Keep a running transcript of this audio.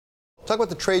Talk about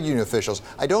the trade union officials.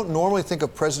 I don't normally think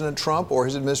of President Trump or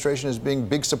his administration as being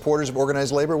big supporters of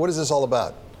organized labor. What is this all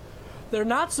about? They're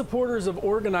not supporters of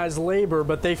organized labor,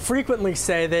 but they frequently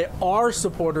say they are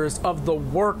supporters of the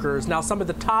workers. Now, some of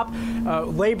the top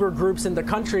labor groups in the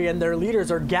country and their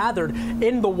leaders are gathered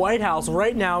in the White House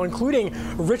right now, including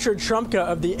Richard Trumka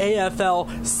of the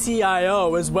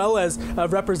AFL-CIO, as well as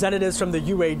representatives from the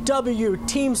UAW,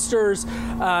 Teamsters,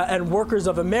 and Workers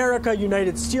of America,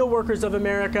 United Steelworkers of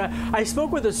America. I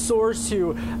spoke with a source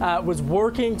who was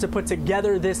working to put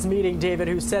together this meeting, David,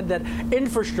 who said that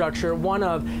infrastructure, one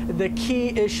of the key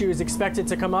issues expected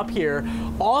to come up here.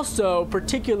 Also,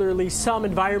 particularly some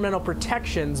environmental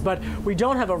protections, but we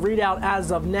don't have a readout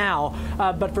as of now.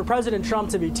 But for President Trump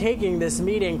to be taking this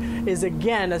meeting is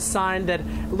again a sign that,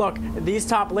 look, these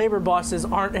top labor bosses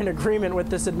aren't in agreement with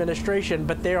this administration,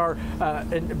 but they are.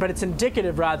 But it's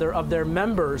indicative, rather, of their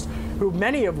members, who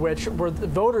many of which were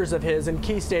voters of his in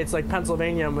key states like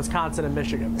Pennsylvania and Wisconsin and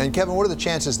Michigan. And Kevin, what are the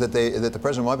chances that the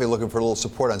president might be looking for a little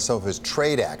support on some of his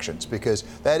trade actions? Because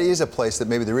that is a place that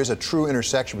maybe there is a true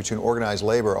intersection between organized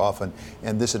labor often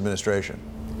and this administration.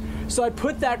 So I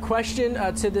put that question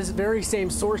to this very same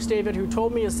source, David, who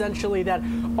told me essentially that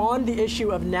on the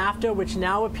issue of NAFTA, which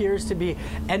now appears to be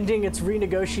ending its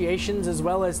renegotiations, as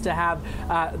well as to have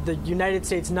the United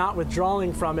States not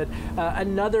withdrawing from it,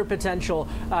 another potential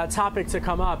topic to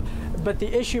come up. But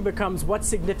the issue becomes what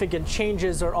significant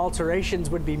changes or alterations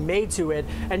would be made to it.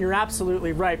 And you're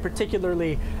absolutely right,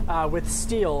 particularly with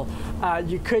steel.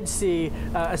 You could see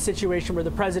a situation where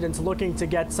the president's looking to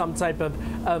get some type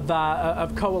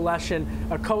of coalition,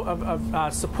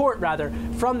 support, rather,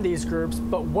 from these groups.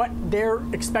 But what they're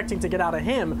expecting to get out of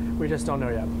him, we just don't know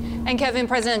yet. And Kevin,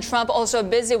 President Trump also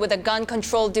busy with a gun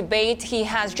control debate. He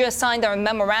has just signed a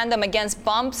memorandum against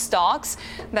bump stocks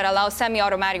that allows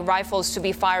semi-automatic rifles to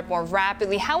be fired more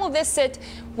rapidly. How will this sit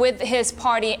with his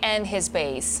party and his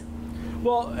base?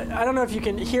 Well, I don't know if you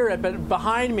can hear it, but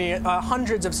behind me,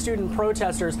 hundreds of student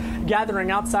protesters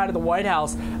gathering outside of the White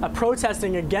House,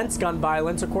 protesting against gun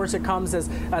violence. Of course, it comes as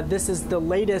this is the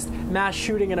latest mass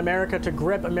shooting in America to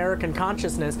grip American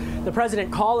consciousness. The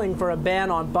president calling for a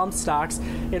ban on bump stocks.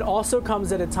 It also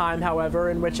comes at a time, however,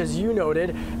 in which, as you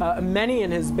noted, many in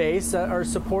his base are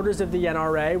supporters of the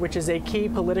NRA, which is a key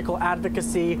political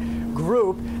advocacy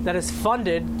group that has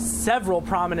funded several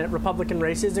prominent Republican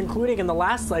races, including in the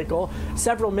last cycle,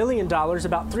 several $1 million,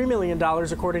 about $3 million,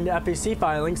 according to FEC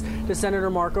filings, to Senator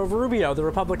Marco Rubio, the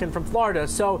Republican from Florida.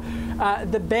 So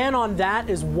the ban on that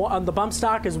on the bump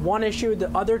stock is one issue. The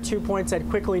other 2 points I'd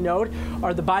quickly note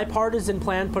are the bipartisan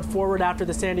plan put forward after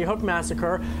the Sandy Hook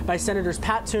massacre by Senators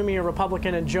Pat Toomey, a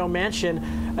Republican, and Joe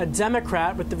Manchin, a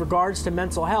Democrat, with regards to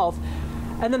mental health.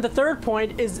 And then the third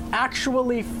point is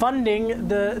actually funding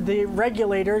the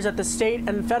regulators at the state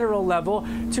and federal level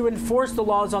to enforce the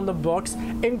laws on the books,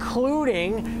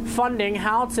 including funding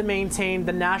how to maintain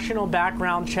the national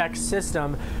background check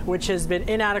system, which has been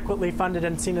inadequately funded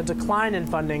and seen a decline in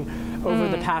funding over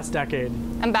the past decade.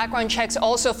 And background checks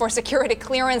also for security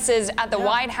clearances at the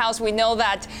White House. We know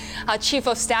that Chief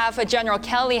of Staff General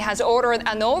Kelly has ordered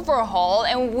an overhaul,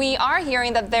 and we are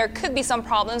hearing that there could be some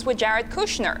problems with Jared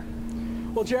Kushner.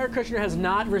 Well, Jared Kushner has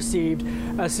not received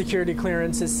security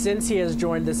clearances since he has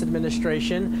joined this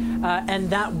administration, and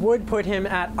that would put him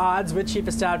at odds with Chief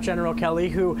of Staff General Kelly,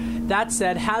 who, that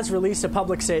said, has released a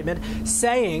public statement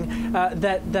saying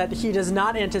that he does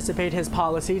not anticipate his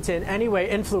policy to in any way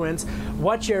influence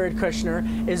what Jared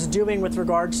Kushner is doing with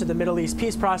regards to the Middle East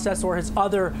peace process or his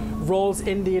other roles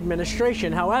in the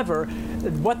administration. However,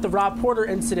 what the Rob Porter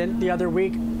incident the other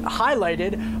week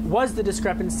highlighted was the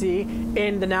discrepancy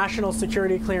in the national security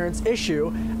clearance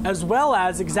issue, as well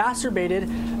as exacerbated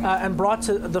and brought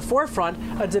to the forefront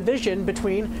a division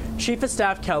between Chief of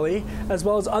Staff Kelly as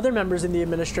well as other members in the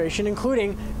administration,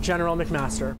 including General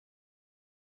McMaster.